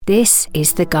This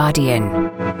is The Guardian.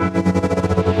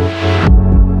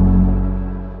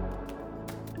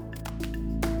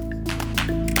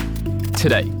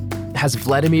 Today, has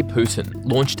Vladimir Putin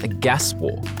launched a gas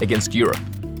war against Europe?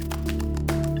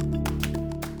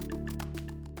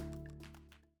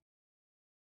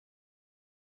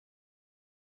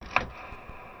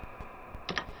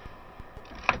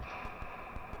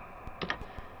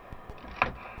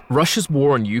 Russia's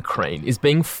war on Ukraine is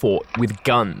being fought with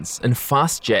guns and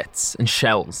fast jets and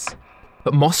shells.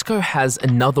 But Moscow has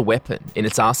another weapon in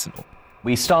its arsenal.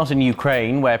 We start in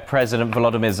Ukraine, where President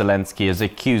Volodymyr Zelensky has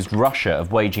accused Russia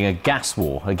of waging a gas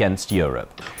war against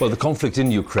Europe. Well, the conflict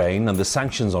in Ukraine and the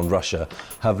sanctions on Russia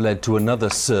have led to another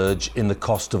surge in the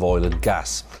cost of oil and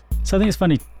gas. So I think it's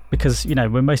funny because,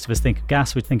 when most of us think of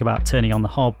gas, we think about turning on the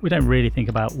hob. We don't really think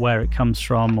about where it comes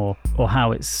from or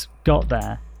how it's got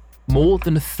there. More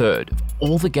than a third of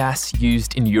all the gas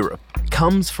used in Europe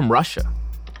comes from Russia,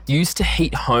 used to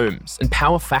heat homes and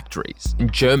power factories in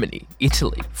Germany,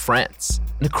 Italy, France,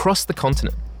 and across the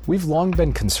continent. We've long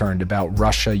been concerned about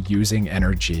Russia using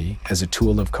energy as a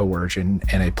tool of coercion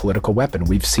and a political weapon.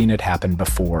 We've seen it happen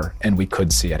before, and we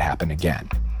could see it happen again.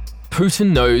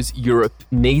 Putin knows Europe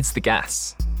needs the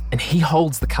gas, and he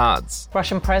holds the cards.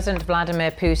 Russian President Vladimir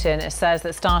Putin says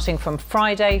that starting from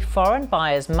Friday, foreign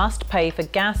buyers must pay for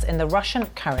gas in the Russian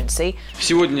currency.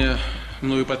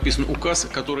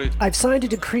 I've signed a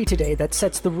decree today that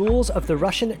sets the rules of the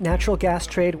Russian natural gas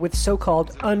trade with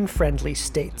so-called unfriendly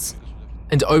states.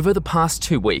 And over the past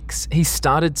 2 weeks, he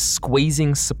started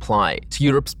squeezing supply to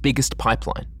Europe's biggest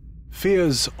pipeline.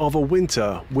 Fears of a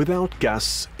winter without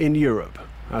gas in Europe,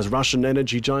 as Russian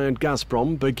energy giant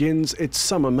Gazprom begins its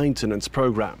summer maintenance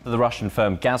program. The Russian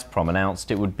firm Gazprom announced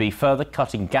it would be further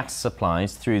cutting gas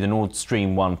supplies through the Nord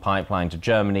Stream 1 pipeline to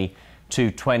Germany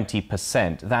to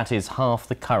 20%. That is half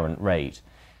the current rate.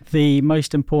 The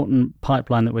most important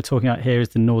pipeline that we're talking about here is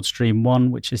the Nord Stream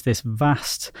 1, which is this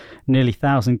vast, nearly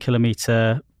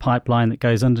 1,000-kilometre pipeline that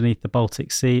goes underneath the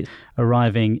Baltic Sea,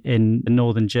 arriving in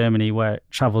northern Germany, where it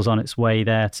travels on its way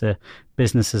there to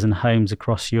businesses and homes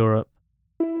across Europe.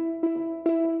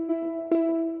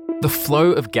 The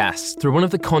flow of gas through one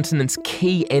of the continent's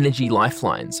key energy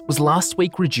lifelines was last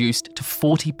week reduced to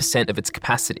 40% of its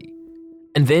capacity,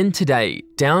 and then today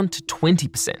down to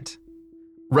 20%.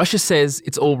 Russia says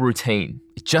it's all routine,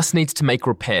 it just needs to make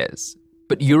repairs,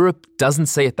 but Europe doesn't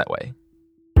see it that way.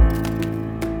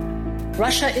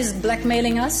 Russia is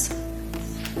blackmailing us.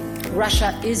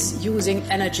 Russia is using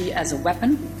energy as a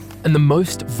weapon. And the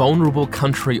most vulnerable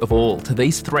country of all to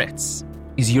these threats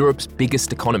is Europe's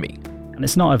biggest economy. And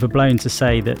it's not overblown to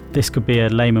say that this could be a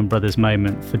Lehman Brothers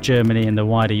moment for Germany and the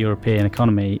wider European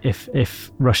economy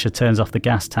if Russia turns off the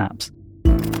gas taps.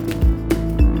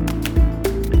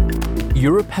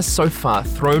 Europe has so far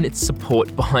thrown its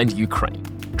support behind Ukraine,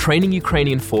 training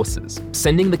Ukrainian forces,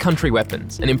 sending the country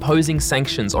weapons and imposing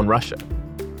sanctions on Russia.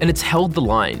 And it's held the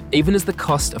line even as the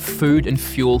cost of food and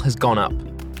fuel has gone up.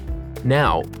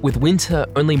 Now, with winter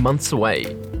only months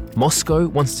away, Moscow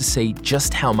wants to see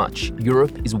just how much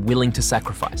Europe is willing to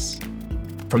sacrifice.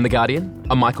 From The Guardian,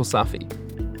 I'm Michael Safi.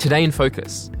 Today in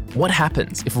Focus, what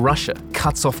happens if Russia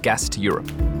cuts off gas to Europe?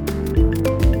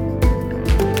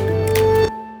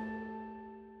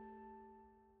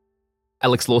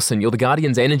 Alex Lawson, you're The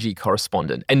Guardian's energy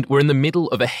correspondent, and we're in the middle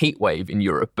of a heat wave in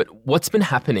Europe, but what's been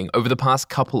happening over the past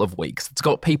couple of weeks that's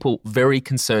got people very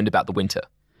concerned about the winter?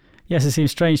 Yes, it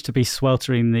seems strange to be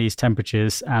sweltering these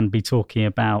temperatures and be talking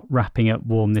about wrapping up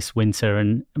warm this winter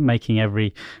and making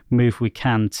every move we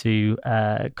can to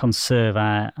conserve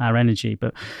our energy.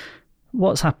 But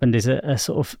what's happened is a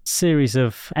sort of series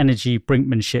of energy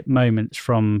brinkmanship moments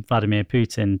from Vladimir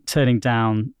Putin, turning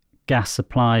down gas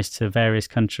supplies to various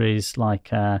countries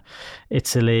like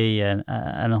Italy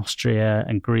and Austria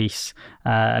and Greece,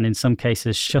 and in some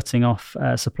cases shutting off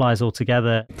supplies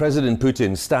altogether. President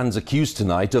Putin stands accused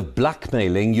tonight of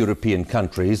blackmailing European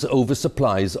countries over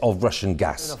supplies of Russian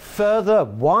gas. In a further,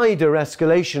 wider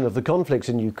escalation of the conflicts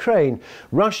in Ukraine,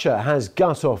 Russia has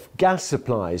cut off gas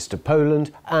supplies to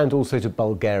Poland and also to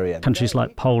Bulgaria. Countries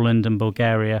like Poland and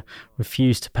Bulgaria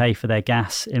refused to pay for their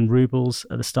gas in rubles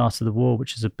at the start of the war,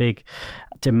 which is a big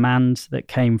demand that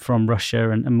came from Russia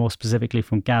and more specifically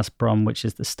from Gazprom, which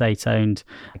is the state-owned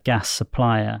gas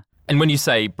supplier. And when you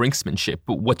say brinksmanship,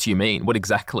 what do you mean? What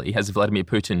exactly has Vladimir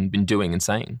Putin been doing and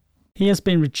saying? He has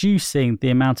been reducing the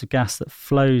amount of gas that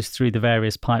flows through the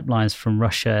various pipelines from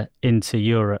Russia into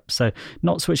Europe. So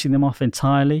not switching them off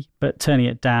entirely, but turning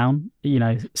it down,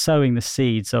 sowing the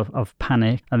seeds of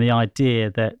panic and the idea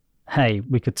that, hey,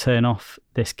 we could turn off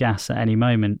this gas at any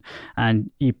moment and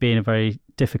you'd be in a very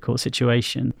difficult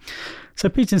situation. So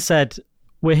Putin said,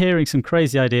 we're hearing some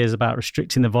crazy ideas about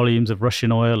restricting the volumes of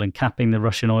Russian oil and capping the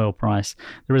Russian oil price.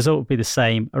 The result will be the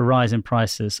same, a rise in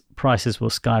prices. Prices will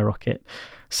skyrocket.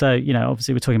 So,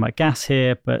 obviously we're talking about gas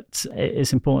here, but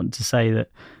it's important to say that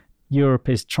Europe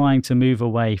is trying to move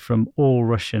away from all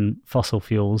Russian fossil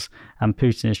fuels, and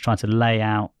Putin is trying to lay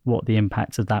out what the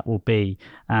impact of that will be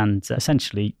and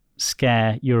essentially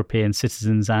scare European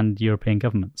citizens and European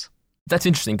governments. That's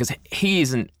interesting because he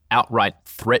isn't outright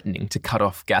threatening to cut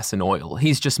off gas and oil.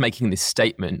 He's just making this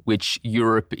statement which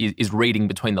Europe is reading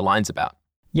between the lines about.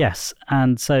 Yes,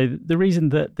 and so the reason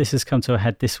that this has come to a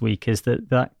head this week is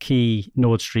that key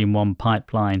Nord Stream 1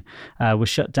 pipeline was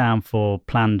shut down for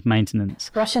planned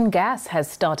maintenance. Russian gas has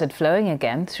started flowing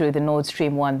again through the Nord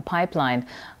Stream 1 pipeline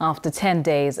after 10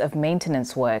 days of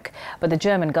maintenance work. But the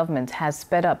German government has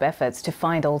sped up efforts to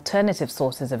find alternative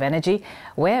sources of energy,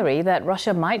 wary that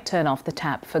Russia might turn off the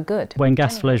tap for good. When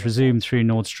gas flows resumed through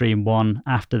Nord Stream 1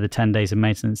 after the 10 days of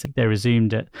maintenance, they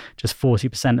resumed at just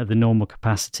 40% of the normal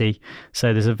capacity.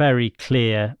 So there's a very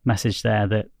clear message there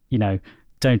that,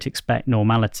 don't expect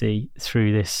normality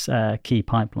through this key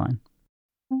pipeline.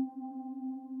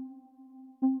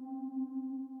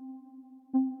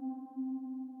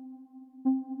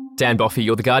 Dan Boffey,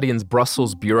 you're The Guardian's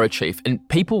Brussels bureau chief, and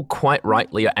people quite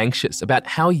rightly are anxious about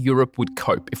how Europe would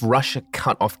cope if Russia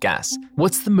cut off gas.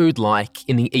 What's the mood like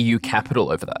in the EU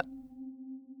capital over that?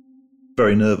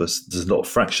 Very nervous. There's a lot of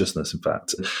fractiousness, in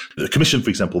fact. The Commission, for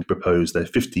example, proposed a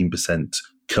 15%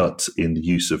 cut in the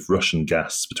use of Russian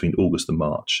gas between August and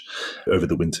March over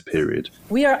the winter period.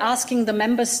 We are asking the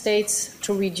member states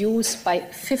to reduce by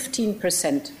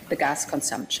 15% the gas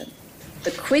consumption.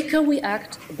 The quicker we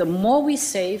act, the more we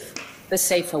save, the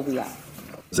safer we are.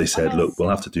 They said, look, we'll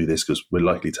have to do this because we're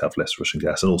likely to have less Russian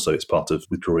gas. And also it's part of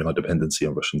withdrawing our dependency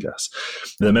on Russian gas.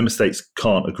 The member states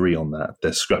can't agree on that.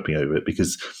 They're scrapping over it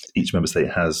because each member state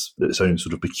has its own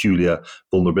sort of peculiar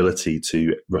vulnerability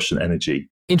to Russian energy.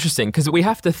 Interesting, because we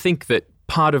have to think that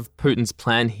part of Putin's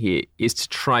plan here is to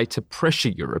try to pressure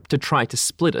Europe, to try to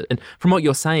split it. And from what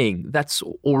you're saying, that's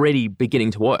already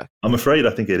beginning to work. I'm afraid I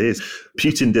think it is.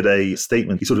 Putin did a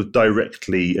statement. He sort of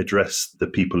directly addressed the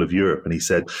people of Europe. And he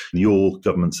said, your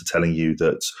governments are telling you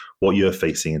that what you're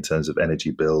facing in terms of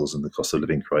energy bills and the cost of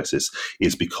living crisis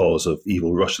is because of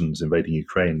evil Russians invading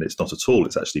Ukraine. It's not at all.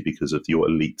 It's actually because of your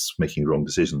elites making wrong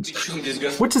decisions.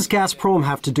 What does Gazprom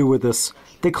have to do with this?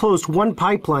 They closed one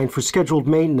pipeline for scheduled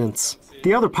maintenance.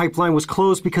 The other pipeline was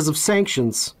closed because of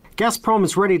sanctions. Gazprom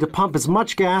is ready to pump as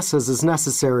much gas as is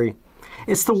necessary.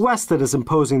 It's the West that is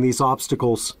imposing these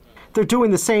obstacles. They're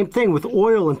doing the same thing with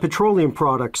oil and petroleum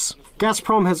products.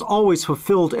 Gazprom has always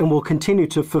fulfilled and will continue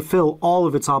to fulfill all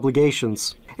of its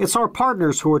obligations. It's our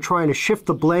partners who are trying to shift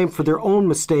the blame for their own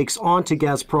mistakes onto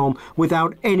Gazprom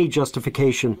without any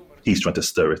justification. He's trying to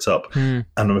stir it up. And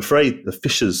I'm afraid the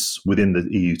fissures within the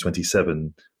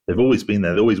EU27, they've always been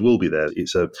there. They always will be there.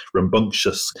 It's a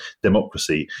rambunctious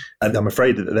democracy. And I'm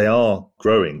afraid that they are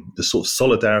growing. The sort of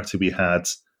solidarity we had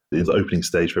in the opening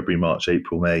stage, February, March,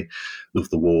 April, May of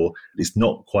the war, is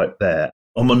not quite there.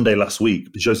 On Monday last week,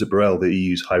 Josep Borrell, the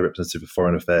EU's High Representative for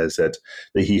Foreign Affairs, said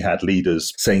that he had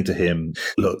leaders saying to him,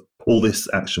 look, all this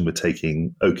action we're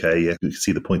taking, okay, yeah, we can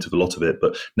see the point of a lot of it,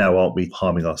 but now aren't we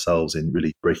harming ourselves in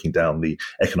really breaking down the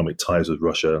economic ties with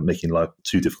Russia, making life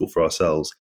too difficult for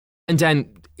ourselves? And Dan,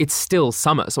 it's still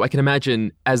summer, so I can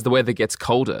imagine as the weather gets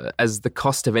colder, as the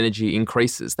cost of energy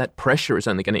increases, that pressure is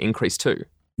only going to increase too.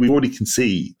 We already can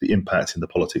see the impact in the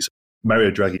politics.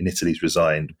 Mario Draghi in Italy's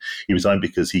resigned. He resigned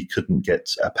because he couldn't get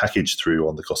a package through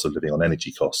on the cost of living, on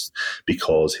energy costs,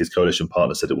 because his coalition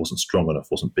partner said it wasn't strong enough,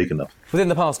 wasn't big enough. Within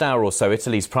the past hour or so,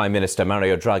 Italy's Prime Minister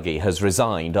Mario Draghi has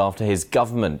resigned after his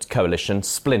government coalition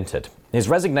splintered. His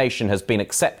resignation has been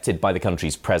accepted by the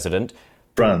country's president.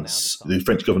 France, the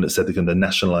French government said they're going to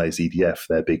nationalise EDF,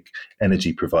 their big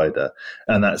energy provider.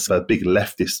 And that's a big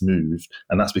leftist move.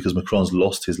 And that's because Macron's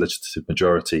lost his legislative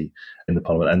majority in the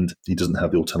parliament and he doesn't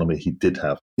have the autonomy he did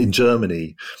have. In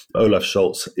Germany, Olaf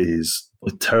Scholz is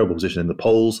in a terrible position in the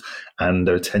polls, and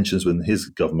there are tensions within his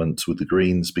government with the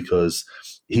Greens because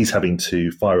he's having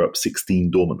to fire up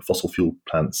 16 dormant fossil fuel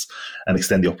plants and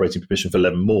extend the operating permission for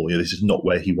 11 more. This is not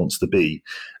where he wants to be.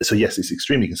 So yes, it's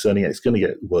extremely concerning. It's going to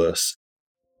get worse.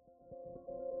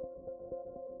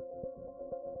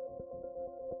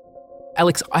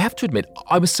 Alex, I have to admit,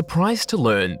 I was surprised to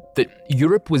learn that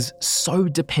Europe was so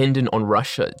dependent on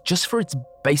Russia just for its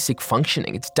basic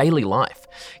functioning, its daily life.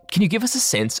 Can you give us a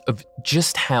sense of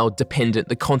just how dependent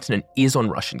the continent is on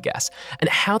Russian gas and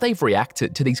how they've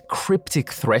reacted to these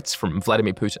cryptic threats from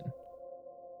Vladimir Putin?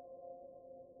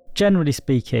 Generally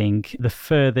speaking, the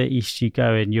further east you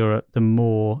go in Europe, the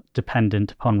more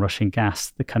dependent upon Russian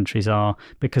gas the countries are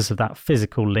because of that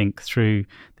physical link through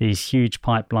these huge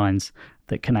pipelines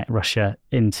that connect Russia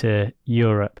into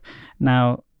Europe.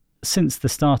 Now, since the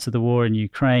start of the war in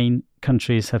Ukraine,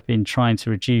 countries have been trying to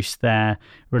reduce their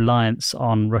reliance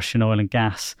on Russian oil and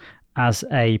gas as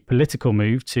a political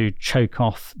move to choke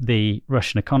off the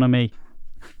Russian economy.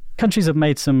 Countries have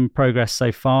made some progress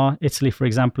so far. Italy, for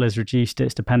example, has reduced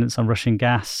its dependence on Russian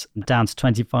gas down to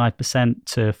 25%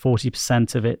 to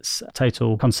 40% of its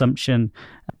total consumption.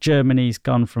 Germany's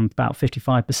gone from about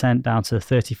 55% down to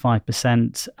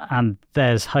 35%, and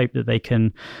there's hope that they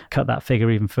can cut that figure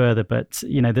even further. But,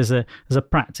 you know, there's a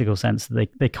practical sense that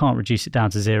they can't reduce it down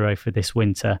to zero for this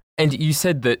winter. And you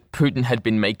said that Putin had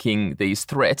been making these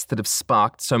threats that have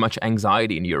sparked so much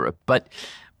anxiety in Europe, but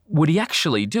would he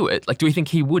actually do it? Like, do we think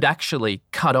he would actually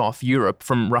cut off Europe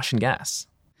from Russian gas?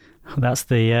 That's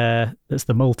the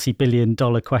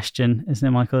multi-billion-dollar question, isn't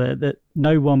it, Michael? That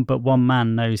no one but one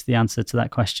man knows the answer to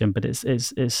that question, but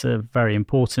it's a very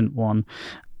important one.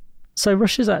 So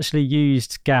Russia's actually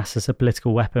used gas as a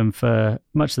political weapon for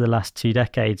much of the last 2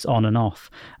 decades, on and off,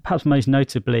 perhaps most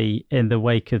notably in the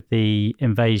wake of the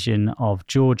invasion of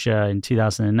Georgia in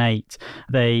 2008.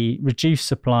 They reduced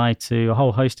supply to a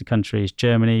whole host of countries.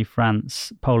 Germany,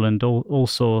 France, Poland all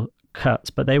saw cuts,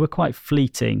 but they were quite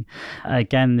fleeting.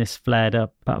 Again, this flared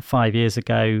up about 5 years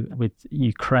ago with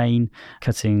Ukraine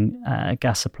cutting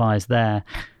gas supplies there.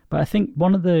 But I think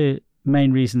one of the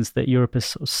main reasons that Europe has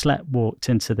sort of sleptwalked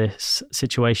into this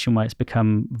situation where it's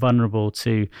become vulnerable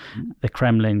to the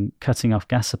Kremlin cutting off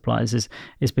gas supplies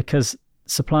is because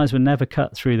supplies were never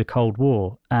cut through the Cold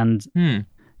War. And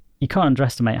you can't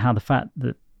underestimate how the fact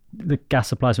that the gas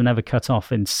supplies were never cut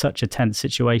off in such a tense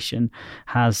situation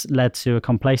has led to a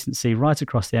complacency right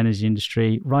across the energy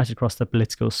industry, right across the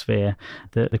political sphere,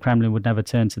 that the Kremlin would never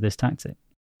turn to this tactic.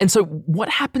 And so what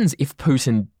happens if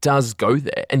Putin does go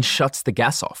there and shuts the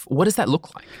gas off? What does that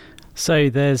look like? So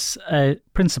there's a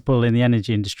principle in the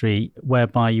energy industry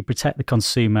whereby you protect the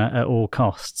consumer at all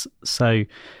costs. So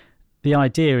the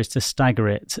idea is to stagger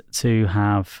it, to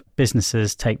have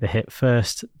businesses take the hit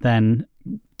first, then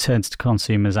turn to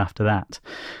consumers after that.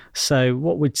 So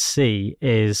what we'd see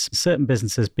is certain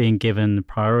businesses being given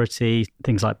priority,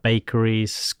 things like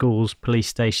bakeries, schools, police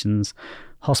stations,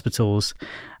 hospitals.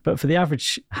 But for the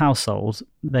average household,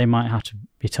 they might have to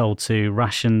be told to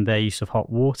ration their use of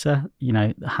hot water. You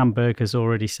know, Hamburg has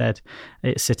already said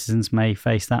its citizens may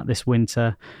face that this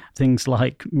winter. Things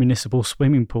like municipal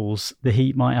swimming pools, the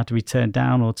heat might have to be turned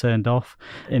down or turned off.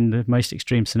 In the most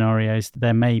extreme scenarios,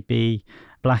 there may be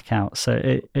blackouts. So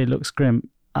it looks grim.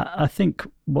 I think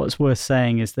what's worth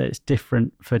saying is that it's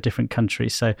different for different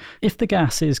countries. So if the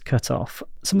gas is cut off,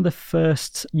 some of the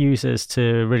first users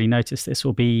to really notice this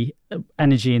will be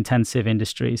energy intensive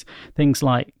industries, things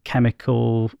like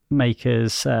chemical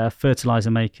makers,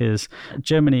 fertilizer makers.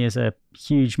 Germany is a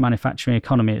huge manufacturing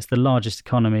economy. It's the largest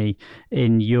economy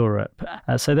in Europe.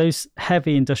 So those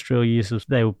heavy industrial users,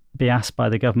 they will be asked by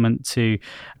the government to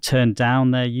turn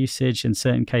down their usage, in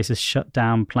certain cases shut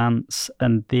down plants,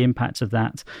 and the impact of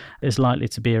that is likely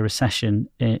to be a recession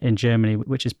in Germany,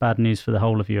 which is bad news for the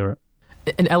whole of Europe.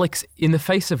 And Alex, in the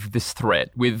face of this threat,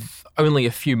 with only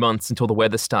a few months until the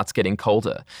weather starts getting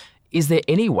colder, is there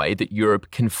any way that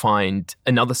Europe can find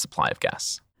another supply of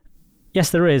gas? Yes,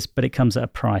 there is, but it comes at a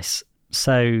price.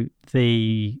 So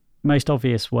the most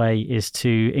obvious way is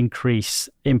to increase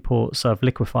imports of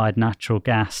liquefied natural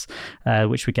gas,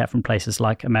 which we get from places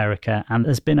like America. And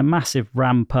there's been a massive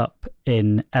ramp up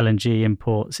in LNG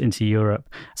imports into Europe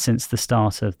since the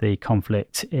start of the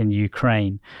conflict in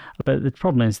Ukraine. But the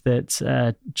problem is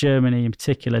that Germany in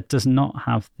particular does not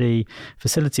have the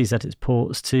facilities at its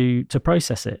ports to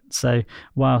process it. So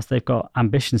whilst they've got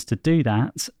ambitions to do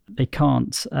that, they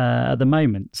can't at the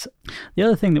moment. The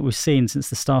other thing that we've seen since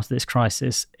the start of this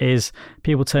crisis is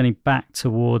people turning back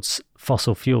towards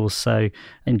fossil fuels. So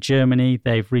in Germany,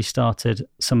 they've restarted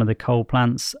some of the coal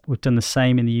plants. We've done the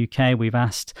same in the UK. We've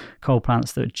asked coal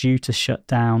plants that are due to shut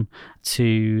down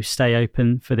to stay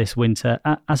open for this winter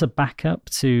as a backup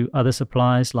to other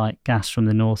supplies like gas from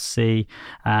the North Sea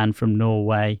and from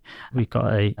Norway. We've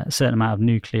got a certain amount of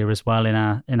nuclear as well in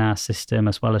our system,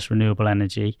 as well as renewable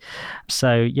energy.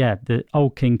 So yeah, the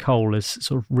old king coal has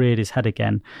sort of reared his head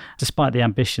again, despite the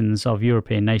ambitions of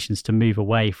European nations to move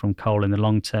away from coal in the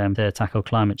long term to tackle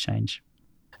climate change.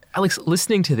 Alex,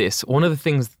 listening to this, one of the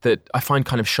things that I find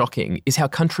kind of shocking is how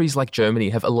countries like Germany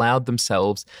have allowed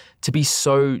themselves to be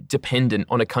so dependent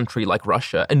on a country like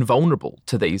Russia and vulnerable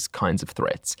to these kinds of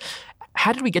threats.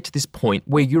 how did we get to this point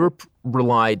where Europe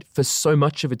relied for so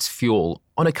much of its fuel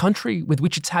on a country with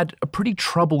which it's had a pretty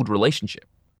troubled relationship?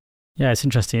 Yeah, it's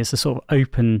interesting. It's a sort of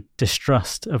open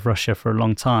distrust of Russia for a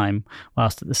long time,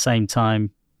 whilst at the same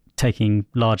time taking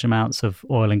large amounts of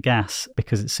oil and gas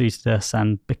because it suited us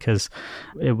and because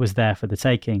it was there for the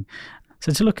taking.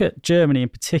 So to look at Germany in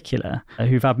particular,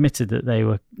 who've admitted that they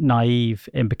were naive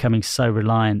in becoming so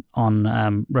reliant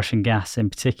on Russian gas in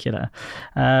particular,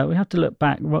 we have to look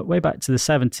back, way back to the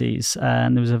 70s,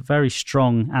 and there was a very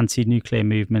strong anti-nuclear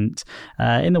movement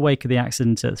in the wake of the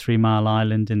accident at 3 Mile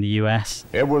Island in the US.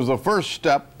 It was the first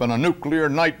step in a nuclear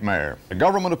nightmare. A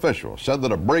government official said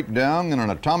that a breakdown in an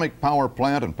atomic power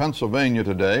plant in Pennsylvania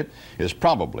today is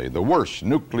probably the worst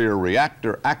nuclear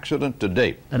reactor accident to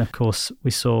date. And of course,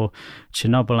 we saw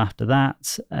Chernobyl after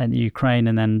that, and Ukraine,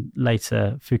 and then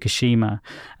later Fukushima.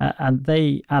 And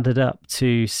they added up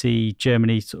to see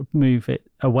Germany sort of move it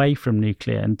away from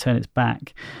nuclear and turn its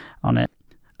back on it.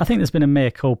 I think there's been a mea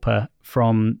culpa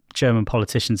from German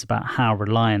politicians about how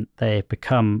reliant they've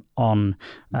become on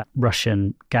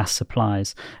Russian gas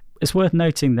supplies. It's worth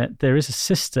noting that there is a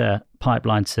sister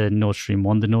pipeline to Nord Stream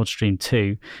 1, the Nord Stream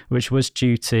 2, which was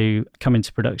due to come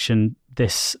into production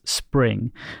this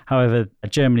spring. However,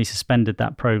 Germany suspended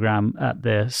that program at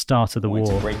the start of the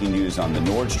war. Breaking news on the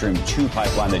Nord Stream 2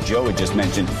 pipeline that Joe had just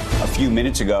mentioned a few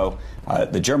minutes ago.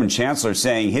 The German chancellor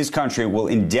saying his country will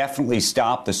indefinitely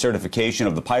stop the certification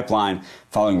of the pipeline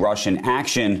following Russian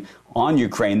action on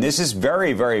Ukraine. This is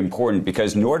very, very important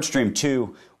because Nord Stream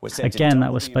 2 was said again,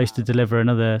 that was supposed to deliver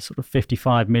another sort of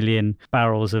 55 million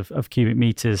barrels of cubic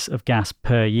meters of gas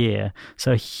per year.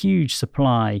 So a huge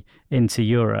supply into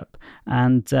Europe.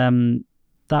 And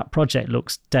that project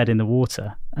looks dead in the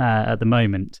water at the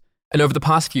moment. And over the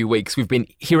past few weeks, we've been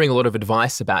hearing a lot of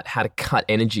advice about how to cut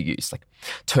energy use, like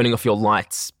turning off your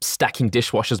lights, stacking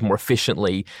dishwashers more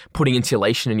efficiently, putting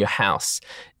insulation in your house.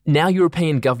 Now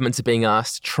European governments are being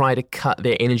asked to try to cut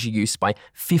their energy use by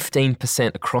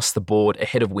 15% across the board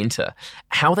ahead of winter.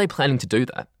 How are they planning to do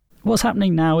that? What's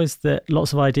happening now is that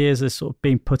lots of ideas are sort of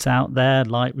being put out there,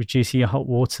 like reducing your hot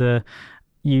water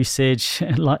usage.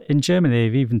 Like in Germany,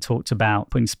 they've even talked about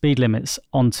putting speed limits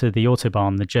onto the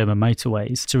Autobahn, the German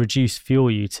motorways, to reduce fuel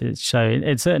usage. So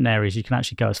in certain areas, you can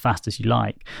actually go as fast as you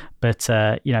like. But,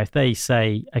 if they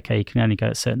say, OK, you can only go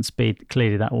at a certain speed,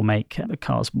 clearly that will make the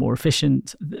cars more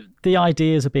efficient. The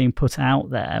ideas are being put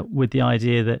out there with the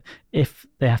idea that if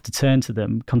they have to turn to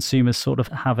them, consumers sort of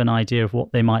have an idea of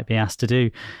what they might be asked to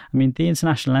do. I mean, the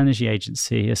International Energy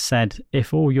Agency has said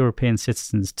if all European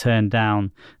citizens turn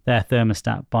down their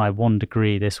thermostat by 1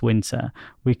 degree this winter,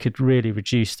 we could really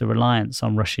reduce the reliance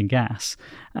on Russian gas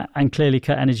and clearly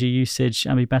cut energy usage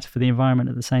and be better for the environment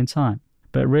at the same time.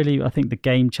 But really, I think the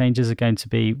game changers are going to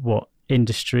be what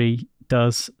industry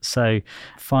does. So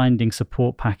finding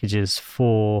support packages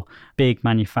for big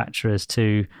manufacturers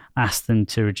to ask them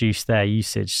to reduce their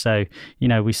usage. So,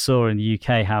 we saw in the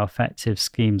UK how effective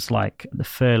schemes like the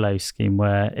furlough scheme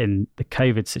were in the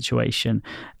COVID situation.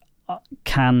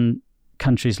 Can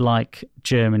countries like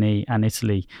Germany and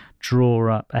Italy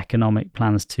draw up economic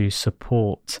plans to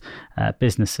support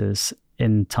businesses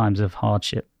in times of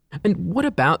hardship? And what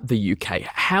about the UK?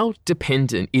 How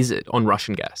dependent is it on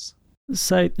Russian gas?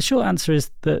 So the short answer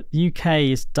is that the UK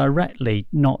is directly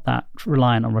not that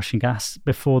reliant on Russian gas.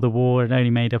 Before the war, it only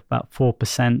made up about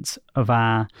 4% of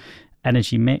our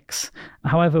energy mix.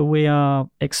 However, we are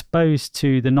exposed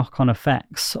to the knock-on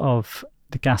effects of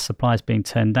the gas supplies being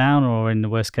turned down or, in the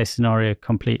worst case scenario,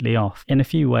 completely off in a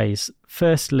few ways.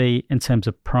 Firstly, in terms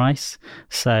of price.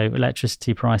 So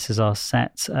electricity prices are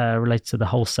set related to the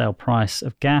wholesale price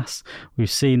of gas. We've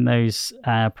seen those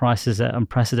prices at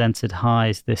unprecedented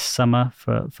highs this summer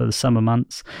for the summer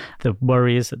months. The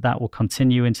worry is that will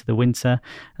continue into the winter.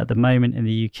 At the moment in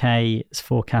the UK, it's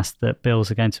forecast that bills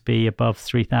are going to be above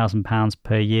 £3,000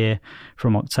 per year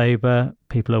from October.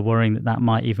 People are worrying that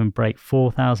might even break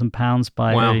 £4,000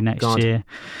 by early next year.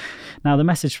 Now, the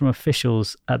message from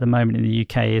officials at the moment in the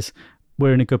UK is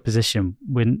we're in a good position.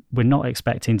 We're not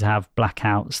expecting to have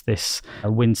blackouts this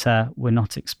winter. We're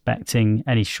not expecting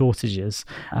any shortages.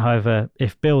 However,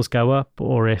 if bills go up,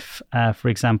 or if, for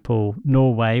example,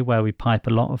 Norway, where we pipe a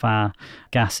lot of our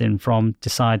gas in from,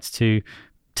 decides to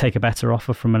take a better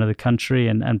offer from another country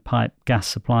and pipe gas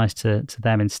supplies to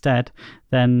them instead,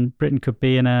 then Britain could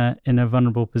be in a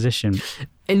vulnerable position.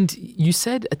 And you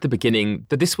said at the beginning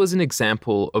that this was an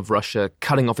example of Russia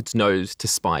cutting off its nose to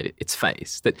spite its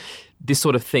face, that this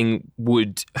sort of thing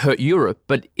would hurt Europe,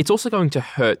 but it's also going to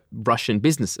hurt Russian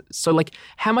businesses. So,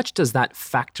 how much does that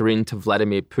factor into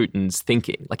Vladimir Putin's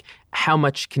thinking? How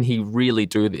much can he really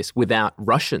do this without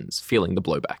Russians feeling the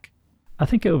blowback? I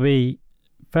think it will be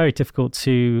very difficult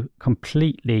to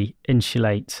completely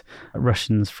insulate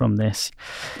Russians from this.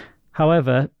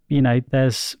 However,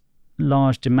 there's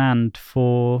large demand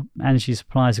for energy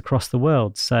supplies across the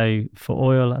world. So for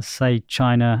oil, let's say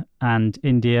China and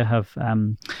India have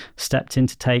stepped in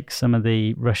to take some of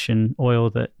the Russian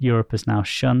oil that Europe has now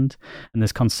shunned. And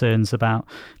there's concerns about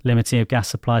limiting of gas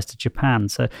supplies to Japan.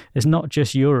 So it's not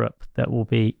just Europe that will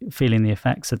be feeling the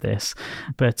effects of this.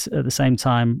 But at the same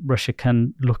time, Russia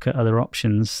can look at other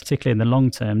options, particularly in the long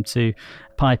term, to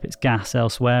pipe its gas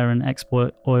elsewhere and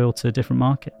export oil to different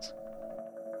markets.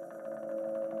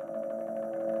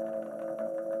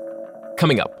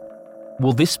 Coming up,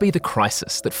 will this be the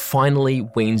crisis that finally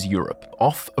weans Europe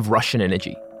off of Russian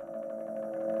energy?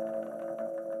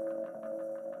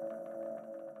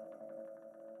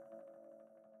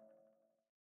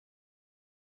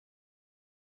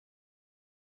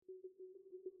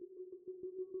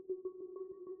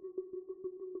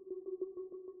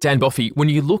 Dan Boffey, when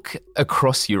you look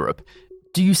across Europe,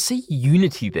 do you see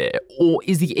unity there, or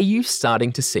is the EU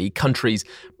starting to see countries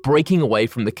breaking away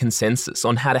from the consensus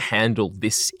on how to handle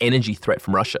this energy threat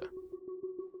from Russia?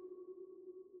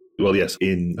 Well, yes,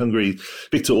 in Hungary,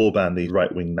 Viktor Orban, the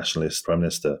right-wing nationalist prime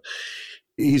minister,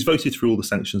 he's voted through all the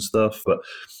sanction stuff, but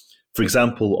for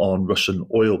example, on Russian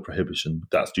oil prohibition,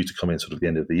 that's due to come in sort of the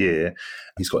end of the year.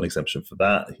 He's got an exemption for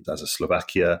that, as has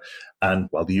Slovakia. And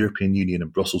while the European Union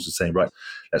and Brussels are saying, right,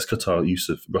 let's cut our use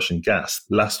of Russian gas,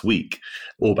 last week,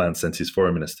 Orban sent his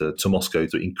foreign minister to Moscow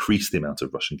to increase the amount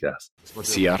of Russian gas.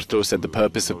 Szijjártó said the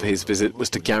purpose of his visit was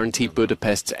to guarantee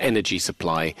Budapest's energy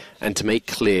supply and to make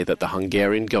clear that the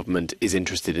Hungarian government is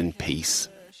interested in peace.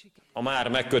 The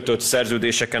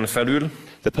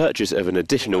purchase of an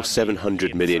additional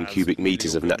 700 million cubic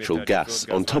metres of natural gas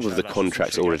on top of the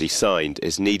contracts already signed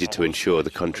is needed to ensure the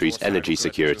country's energy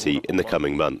security in the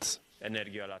coming months.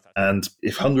 And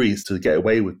if Hungary is to get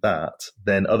away with that,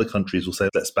 then other countries will say,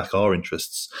 let's back our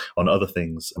interests on other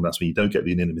things. And that's when you don't get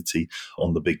the unanimity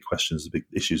on the big questions, the big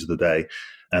issues of the day.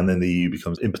 And then the EU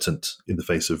becomes impotent in the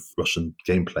face of Russian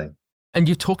game playing. And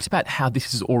you talked about how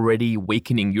this is already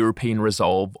weakening European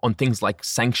resolve on things like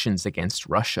sanctions against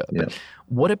Russia. Yeah. But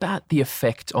what about the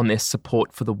effect on their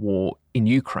support for the war in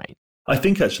Ukraine? I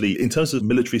think actually, in terms of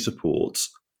military support,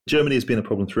 Germany has been a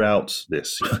problem throughout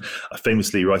this.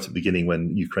 Famously, right at the beginning,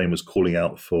 when Ukraine was calling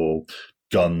out for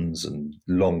guns and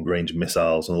long-range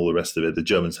missiles and all the rest of it, the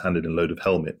Germans handed in a load of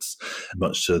helmets,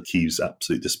 much to Kyiv's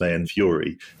absolute dismay and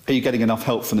fury. Are you getting enough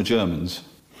help from the Germans?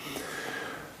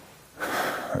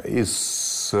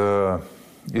 Is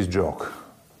joke.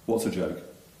 What's a joke?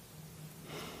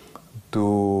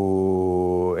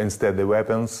 To instead the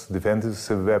weapons,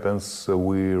 defensive weapons,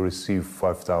 we receive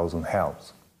 5,000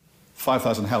 helmets.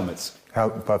 5,000 helmets?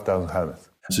 5,000 helmets.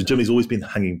 So Germany's always been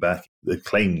hanging back. They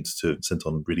claimed to have sent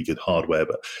on really good hardware,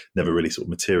 but never really sort of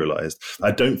materialised.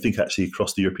 I don't think actually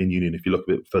across the European Union, if you look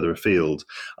a bit further afield,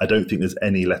 I don't think there's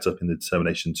any let-up in the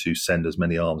determination to send as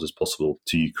many arms as possible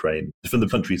to Ukraine from the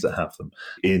countries that have them.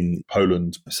 In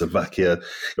Poland, Slovakia,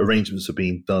 arrangements are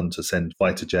being done to send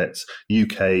fighter jets.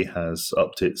 UK has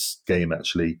upped its game,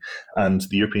 actually. And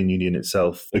the European Union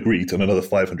itself agreed on another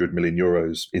 500 million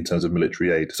euros in terms of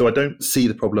military aid. So I don't see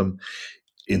the problem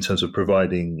in terms of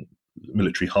providing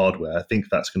military hardware. I think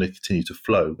that's going to continue to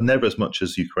flow. Never as much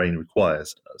as Ukraine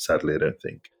requires, sadly, I don't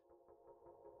think.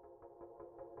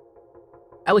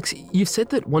 Alex, you've said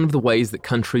that one of the ways that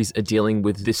countries are dealing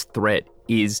with this threat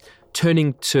is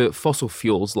turning to fossil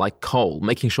fuels like coal,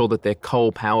 making sure that their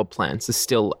coal power plants are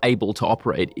still able to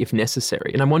operate if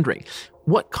necessary. And I'm wondering,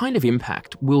 what kind of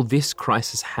impact will this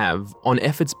crisis have on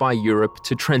efforts by Europe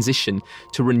to transition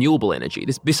to renewable energy,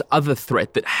 this other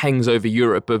threat that hangs over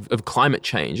Europe of climate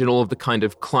change and all of the kind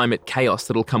of climate chaos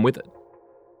that'll come with it?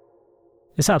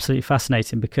 It's absolutely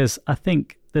fascinating because I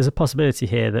think there's a possibility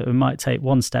here that we might take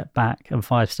one step back and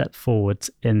 5 steps forward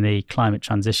in the climate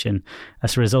transition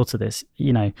as a result of this.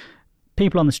 You know,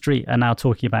 people on the street are now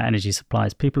talking about energy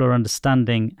supplies. People are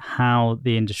understanding how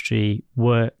the industry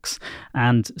works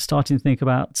and starting to think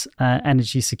about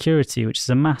energy security, which is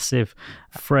a massive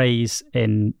phrase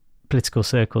in political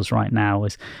circles right now.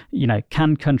 Is, you know,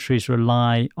 can countries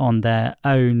rely on their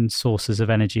own sources of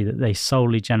energy that they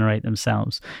solely generate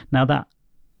themselves? Now, that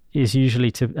is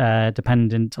usually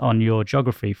dependent on your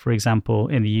geography. For example,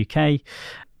 in the UK,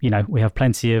 you know, we have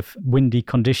plenty of windy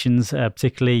conditions,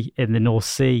 particularly in the North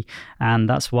Sea, and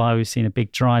that's why we've seen a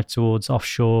big drive towards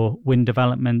offshore wind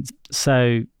development.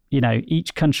 So, you know,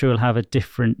 each country will have a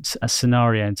different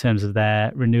scenario in terms of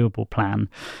their renewable plan.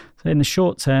 So in the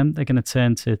short term, they're going to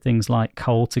turn to things like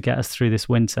coal to get us through this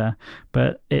winter,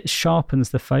 but it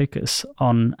sharpens the focus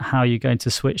on how you're going to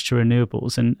switch to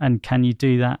renewables and can you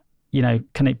do that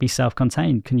can it be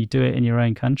self-contained? Can you do it in your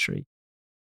own country?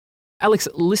 Alex,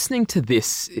 listening to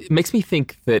this, it makes me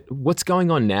think that what's going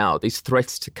on now, these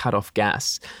threats to cut off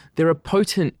gas, they're a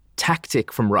potent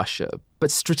tactic from Russia,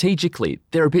 but strategically,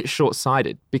 they're a bit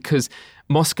short-sighted because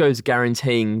Moscow's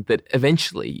guaranteeing that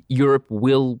eventually Europe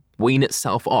will wean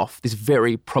itself off this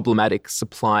very problematic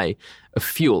supply of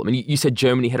fuel. I mean, you said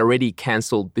Germany had already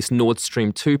cancelled this Nord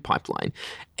Stream 2 pipeline.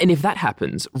 And if that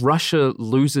happens, Russia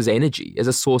loses energy as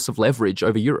a source of leverage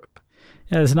over Europe.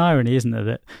 Yeah, there's an irony, isn't there,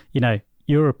 that,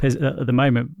 Europe is at the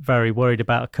moment very worried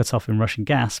about a cut-off in Russian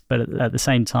gas, but at the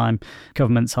same time,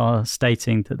 governments are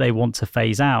stating that they want to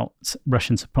phase out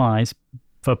Russian supplies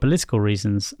for political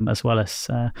reasons, as well as,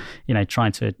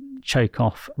 trying to choke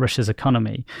off Russia's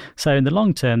economy. So in the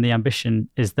long term, the ambition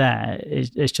is there.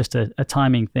 It's just a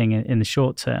timing thing in the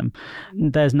short term.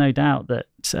 There's no doubt that,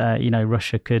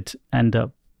 Russia could end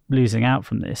up losing out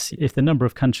from this. If the number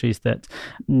of countries that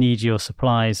need your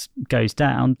supplies goes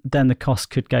down, then the cost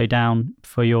could go down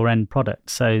for your end product.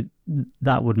 So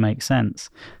that would make sense.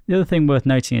 The other thing worth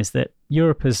noting is that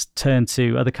Europe has turned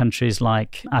to other countries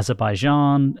like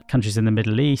Azerbaijan, countries in the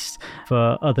Middle East,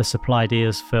 for other supply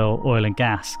deals for oil and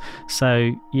gas.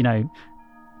 So,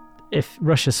 if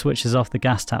Russia switches off the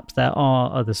gas taps, there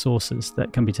are other sources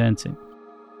that can be turned to.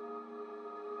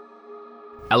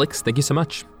 Alex, thank you so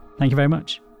much. Thank you very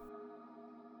much.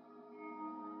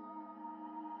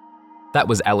 That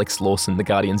was Alex Lawson, The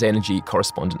Guardian's energy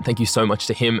correspondent. Thank you so much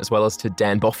to him, as well as to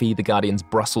Dan Boffey, The Guardian's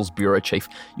Brussels bureau chief.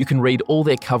 You can read all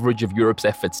their coverage of Europe's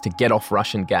efforts to get off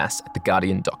Russian gas at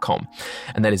theguardian.com.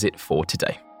 And that is it for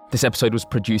today. This episode was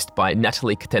produced by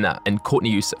Natalie Katena and Courtney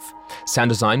Youssef. Sound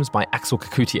design was by Axel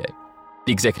Kakoutié.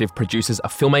 The executive producers are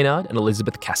Phil Maynard and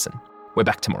Elizabeth Casson. We're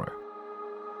back tomorrow.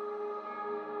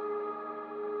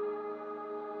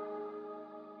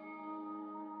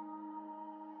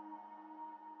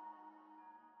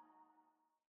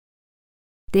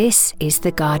 This is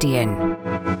The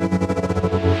Guardian.